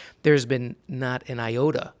interests, there's been not an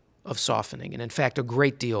iota of softening, and in fact, a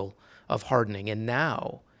great deal of hardening. And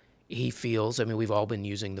now he feels, I mean, we've all been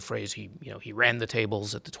using the phrase, he ran the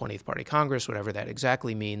tables at the 20th Party Congress, whatever that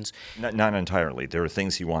exactly means. Not entirely. There are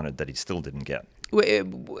things he wanted that he still didn't get.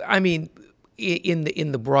 I mean,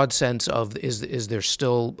 in the broad sense of is there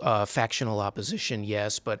still factional opposition?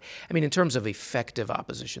 Yes, but I mean, in terms of effective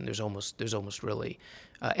opposition, there's almost really,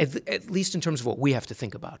 at least in terms of what we have to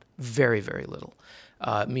think about, very, very little.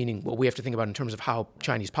 Meaning what we have to think about in terms of how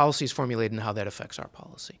Chinese policy is formulated and how that affects our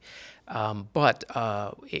policy. But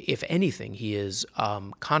if anything, he is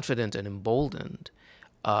confident and emboldened,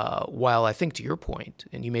 while I think to your point,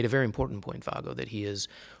 and you made a very important point, Vago, that he is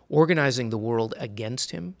organizing the world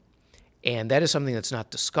against him. And that is something that's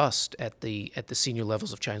not discussed at the senior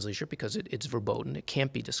levels of China's leadership because it's verboten. It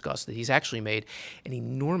can't be discussed, that he's actually made an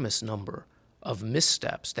enormous number of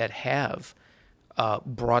missteps that have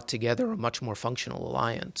brought together a much more functional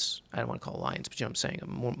alliance. I don't want to call alliance, but you know what I'm saying,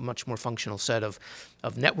 a much more functional set of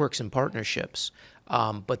networks and partnerships.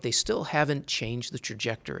 But they still haven't changed the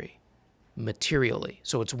trajectory materially.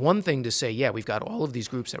 So it's one thing to say, yeah, we've got all of these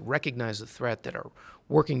groups that recognize the threat, that are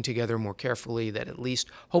working together more carefully, that at least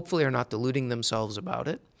hopefully are not deluding themselves about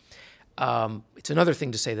it. It's another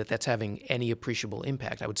thing to say that that's having any appreciable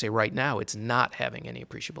impact. I would say right now it's not having any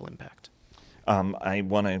appreciable impact. I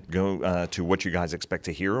want to go to what you guys expect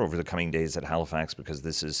to hear over the coming days at Halifax, because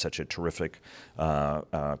this is such a terrific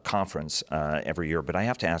conference every year. But I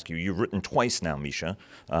have to ask you, you've written twice now, Misha,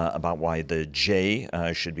 about why the J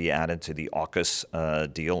should be added to the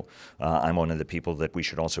AUKUS deal. I'm one of the people that we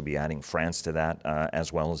should also be adding France to that,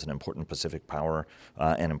 as well as an important Pacific power,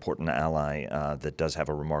 an important ally that does have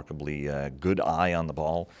a remarkably good eye on the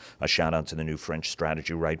ball. A shout out to the new French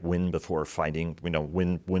strategy, right? Win before fighting,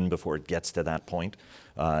 win before it gets to that point,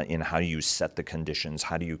 in how you set the conditions,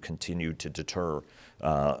 how do you continue to deter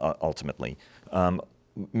ultimately.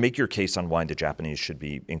 Make your case on why the Japanese should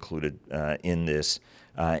be included in this,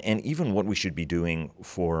 and even what we should be doing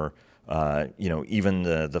for even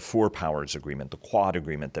the Four Powers Agreement, the Quad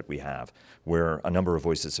Agreement that we have, where a number of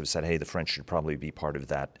voices have said, hey, the French should probably be part of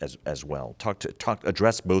that as well.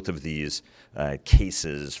 Address both of these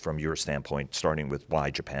cases from your standpoint, starting with why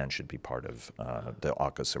Japan should be part of the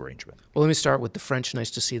AUKUS arrangement. Well, let me start with the French.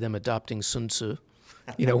 Nice to see them adopting Sun Tzu.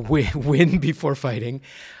 Win before fighting.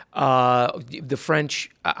 The French,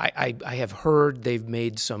 I have heard they've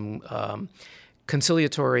made some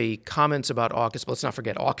conciliatory comments about AUKUS, but let's not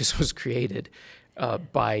forget AUKUS was created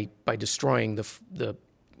by destroying the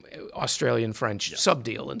Australian-French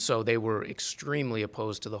sub-deal, and so they were extremely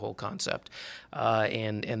opposed to the whole concept,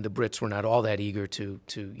 and the Brits were not all that eager to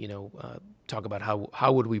talk about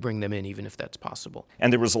how would we bring them in, even if that's possible.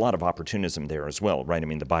 And there was a lot of opportunism there as well, right? I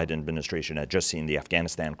mean, the Biden administration had just seen the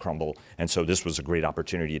Afghanistan crumble, and so this was a great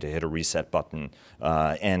opportunity to hit a reset button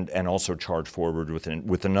and also charge forward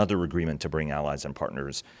with another agreement to bring allies and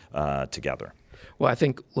partners together. Well, I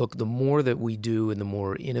think, look, the more that we do and the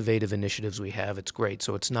more innovative initiatives we have, it's great.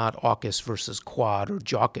 So it's not AUKUS versus Quad or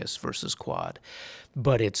JAUKUS versus Quad,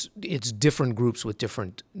 but it's different groups with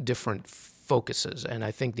different focuses. And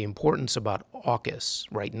I think the importance about AUKUS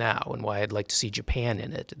right now, and why I'd like to see Japan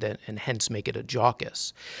in it, and hence make it a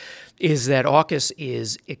JAUKUS, is that AUKUS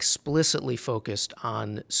is explicitly focused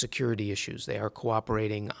on security issues. They are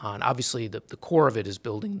cooperating on, obviously, the core of it is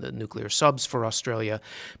building the nuclear subs for Australia,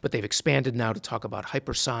 but they've expanded now to talk about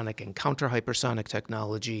hypersonic and counter-hypersonic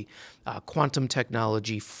technology, quantum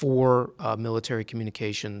technology for military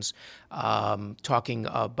communications, talking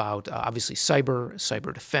about, obviously,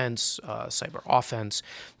 cyber defense, cyber offense.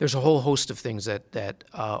 There's a whole host of things that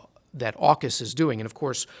AUKUS is doing, and of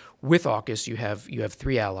course, with AUKUS, you have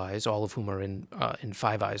three allies, all of whom are in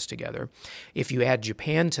Five Eyes together. If you add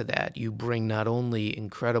Japan to that, you bring not only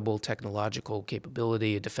incredible technological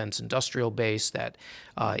capability, a defense industrial base that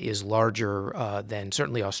is larger than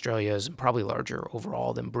certainly Australia's, and probably larger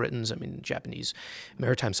overall than Britain's. I mean, the Japanese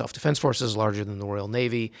Maritime Self-Defense Force is larger than the Royal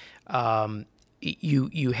Navy.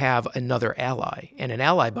 You have another ally, and an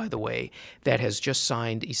ally, by the way, that has just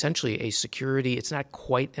signed essentially a security, it's not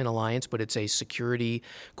quite an alliance, but it's a security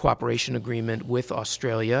cooperation agreement with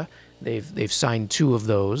Australia. They've signed two of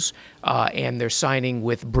those, and they're signing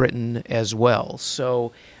with Britain as well.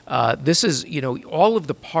 So this is, all of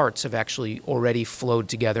the parts have actually already flowed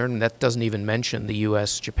together, and that doesn't even mention the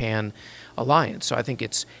U.S.-Japan alliance. So I think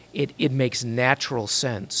it makes natural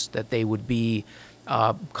sense that they would be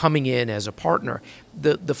coming in as a partner.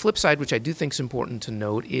 The flip side, which I do think is important to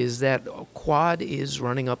note, is that Quad is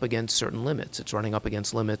running up against certain limits. It's running up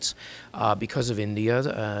against limits because of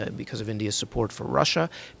India, because of India's support for Russia,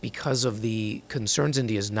 because of the concerns.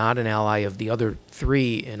 India is not an ally of the other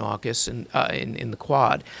three in AUKUS and in the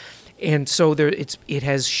Quad. And so it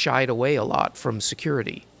has shied away a lot from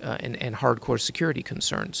security and hardcore security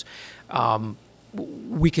concerns.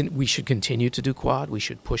 We should continue to do Quad. We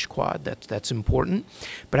should push Quad. That's important.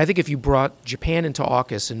 But I think if you brought Japan into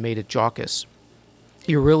AUKUS and made it JAUKUS,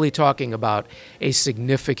 you're really talking about a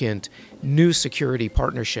significant new security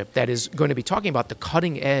partnership that is going to be talking about the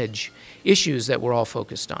cutting edge issues that we're all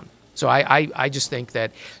focused on. So I just think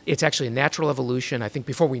that it's actually a natural evolution. I think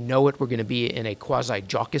before we know it, we're going to be in a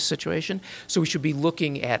quasi-JAUKUS situation. So we should be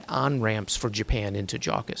looking at on-ramps for Japan into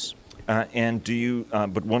JAUKUS.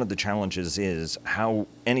 But one of the challenges is how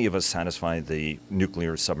any of us satisfy the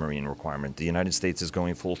nuclear submarine requirement. The United States is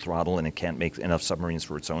going full throttle and it can't make enough submarines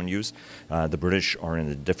for its own use. The British are in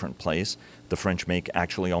a different place. The French make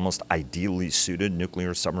actually almost ideally suited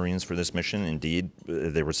nuclear submarines for this mission. Indeed,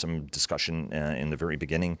 there was some discussion in the very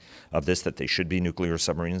beginning of this that they should be nuclear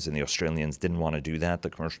submarines, and the Australians didn't want to do that.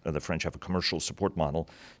 The French have a commercial support model.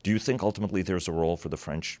 Do you think ultimately there's a role for the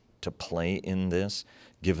French to play in this,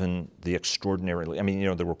 given the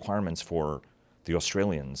the requirements for the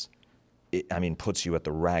Australians, puts you at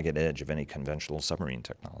the ragged edge of any conventional submarine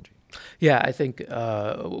technology? Yeah, I think,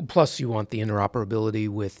 plus you want the interoperability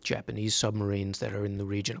with Japanese submarines that are in the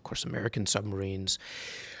region, of course, American submarines.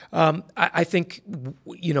 I think,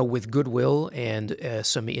 with goodwill and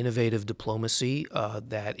some innovative diplomacy,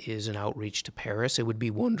 that is an outreach to Paris. It would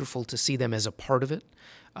be wonderful to see them as a part of it.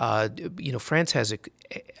 France has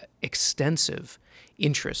extensive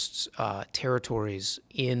interests, territories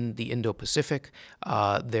in the Indo-Pacific.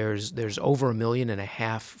 There's over 1.5 million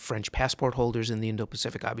French passport holders in the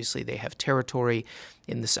Indo-Pacific. Obviously, they have territory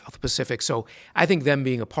in the South Pacific. So I think them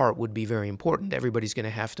being a part would be very important. Everybody's going to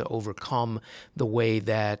have to overcome the way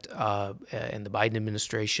that and the Biden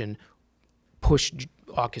administration pushed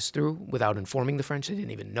AUKUS through without informing the French. They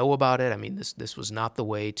didn't even know about it. This was not the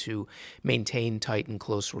way to maintain tight and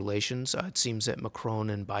close relations. It seems that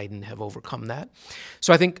Macron and Biden have overcome that.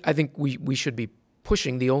 So I think we should be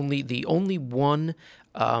pushing. The only one,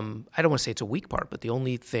 I don't want to say it's a weak part, but the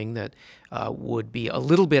only thing that would be a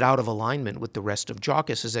little bit out of alignment with the rest of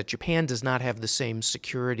JAUKUS is that Japan does not have the same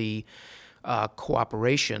security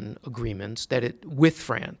cooperation agreements with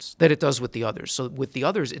France that it does with the others. So with the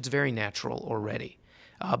others, it's very natural already.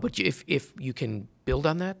 But if you can build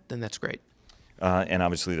on that, then that's great. And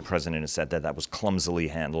obviously the president has said that was clumsily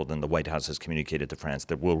handled, and the White House has communicated to France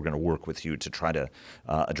that we're going to work with you to try to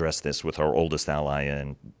address this with our oldest ally,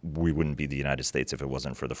 and we wouldn't be the United States if it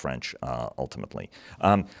wasn't for the French, ultimately.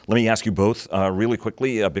 Let me ask you both really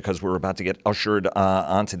quickly, because we're about to get ushered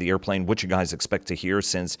onto the airplane, what you guys expect to hear,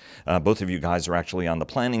 since both of you guys are actually on the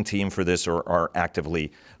planning team for this or are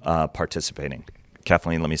actively participating.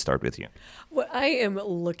 Kathleen, let me start with you. What I am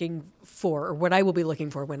looking for, or what I will be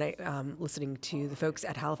looking for when I listening to the folks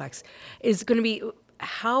at Halifax, is going to be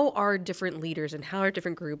how are different leaders and how are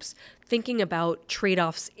different groups thinking about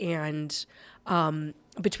trade-offs and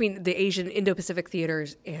between the Asian Indo-Pacific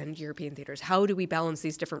theaters and European theaters? How do we balance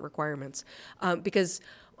these different requirements? Because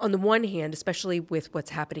on the one hand, especially with what's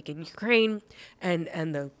happening in Ukraine and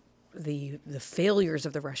the failures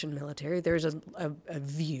of the Russian military, there's a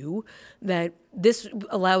view that this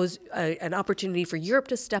allows an opportunity for Europe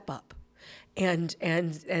to step up. And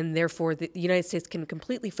therefore, the United States can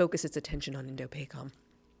completely focus its attention on Indo-PACOM.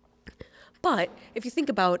 But if you think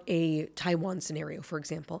about a Taiwan scenario, for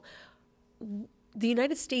example, the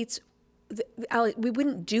United States, we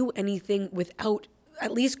wouldn't do anything without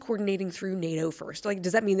at least coordinating through NATO first. Like,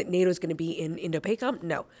 does that mean that NATO is going to be in Indo-PACOM?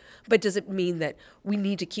 No. But does it mean that we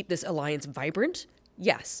need to keep this alliance vibrant?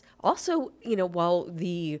 Yes. Also, while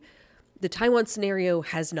the Taiwan scenario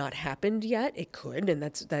has not happened yet, it could, and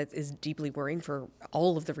that is deeply worrying for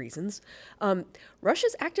all of the reasons.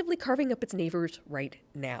 Russia's actively carving up its neighbors right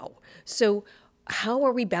now. So how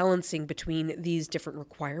are we balancing between these different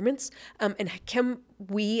requirements? And can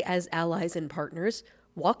we, as allies and partners,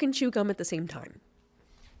 walk and chew gum at the same time?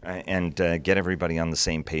 And get everybody on the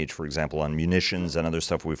same page, for example, on munitions and other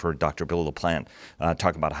stuff. We've heard Dr. Bill LaPlante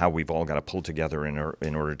talk about how we've all got to pull together in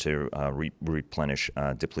order to replenish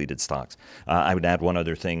depleted stocks. I would add one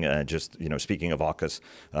other thing, speaking of AUKUS,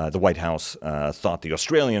 the White House thought the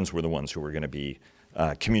Australians were the ones who were going to be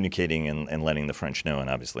communicating and letting the French know, and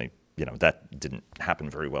obviously that didn't happen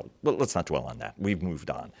very well. But let's not dwell on that. We've moved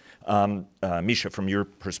on. Misha, from your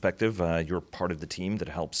perspective, you're part of the team that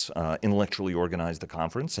helps intellectually organize the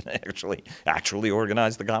conference and actually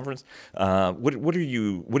organize the conference. What do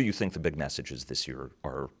you think the big messages this year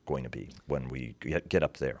are going to be when we get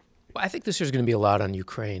up there? Well, I think this year's going to be a lot on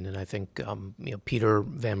Ukraine, and I think Peter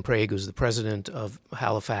Van Prague, who's the president of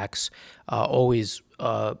Halifax, always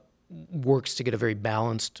works to get a very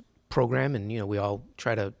balanced program, and we all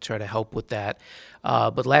try to help with that.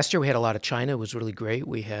 But last year we had a lot of China. It was really great.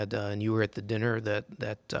 We had, and you were at the dinner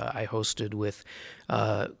that I hosted with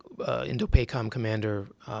Indo-PACOM Commander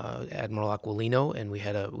Admiral Aquilino, and we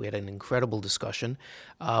had an incredible discussion.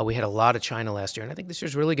 We had a lot of China last year, and I think this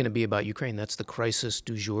year's really going to be about Ukraine. That's the crisis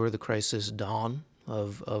du jour, the crisis dawn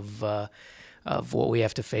of what we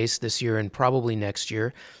have to face this year and probably next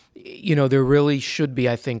year. There really should be,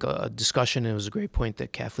 I think, a discussion, and it was a great point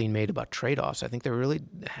that Kathleen made about trade-offs. I think there really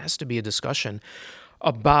has to be a discussion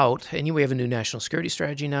about, and we have a new national security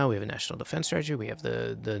strategy now, we have a national defense strategy, we have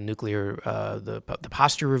the nuclear, the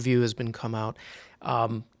posture review has been come out.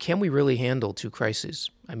 Can we really handle two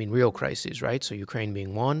crises? I mean, real crises, right? So Ukraine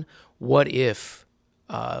being one. What if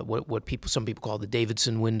what some people call the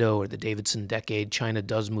Davidson window or the Davidson decade, China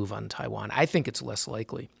does move on Taiwan? I think it's less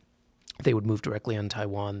likely they would move directly on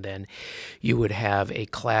Taiwan. Then you would have a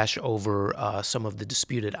clash over some of the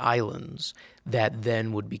disputed islands that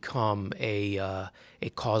then would become a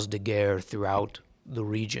cause de guerre throughout the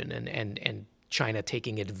region, and China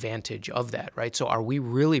taking advantage of that, right? So are we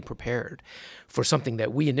really prepared for something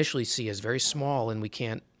that we initially see as very small, and we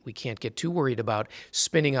can't get too worried about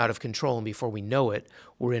spinning out of control, and before we know it,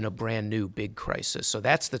 we're in a brand new big crisis? So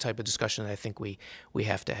that's the type of discussion that I think we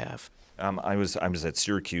have to have. I was at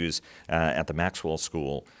Syracuse at the Maxwell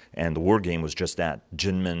School, and the war game was just that: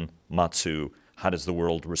 Jinmen, Matsu. How does the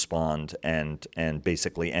world respond? And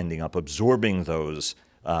basically ending up absorbing those.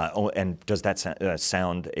 And does that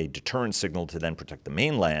sound a deterrent signal to then protect the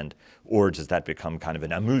mainland, or does that become kind of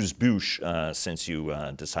an amuse-bouche since you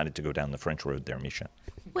decided to go down the French road there, Misha?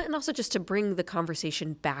 Well, and also just to bring the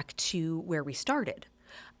conversation back to where we started.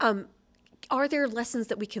 Are there lessons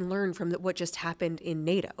that we can learn from what just happened in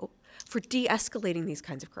NATO for de-escalating these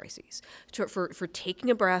kinds of crises, for taking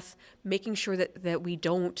a breath, making sure that we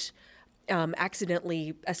don't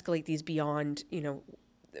accidentally escalate these beyond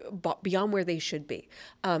where they should be?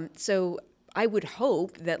 So I would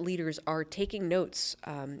hope that leaders are taking notes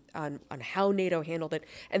on how NATO handled it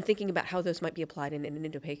and thinking about how those might be applied in an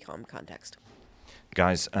Indo-PACOM context.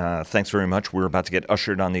 Guys, thanks very much. We're about to get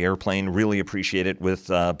ushered on the airplane. Really appreciate it with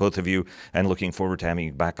both of you, and looking forward to having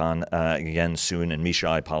you back on again soon. And Misha,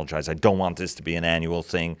 I apologize. I don't want this to be an annual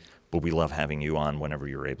thing, but we love having you on whenever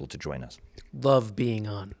you're able to join us. Love being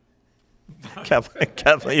on.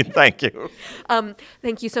 Kathleen, thank you.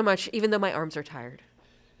 Thank you so much, even though my arms are tired.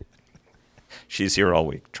 She's here all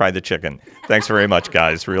week. Try the chicken. Thanks very much,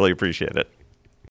 guys. Really appreciate it.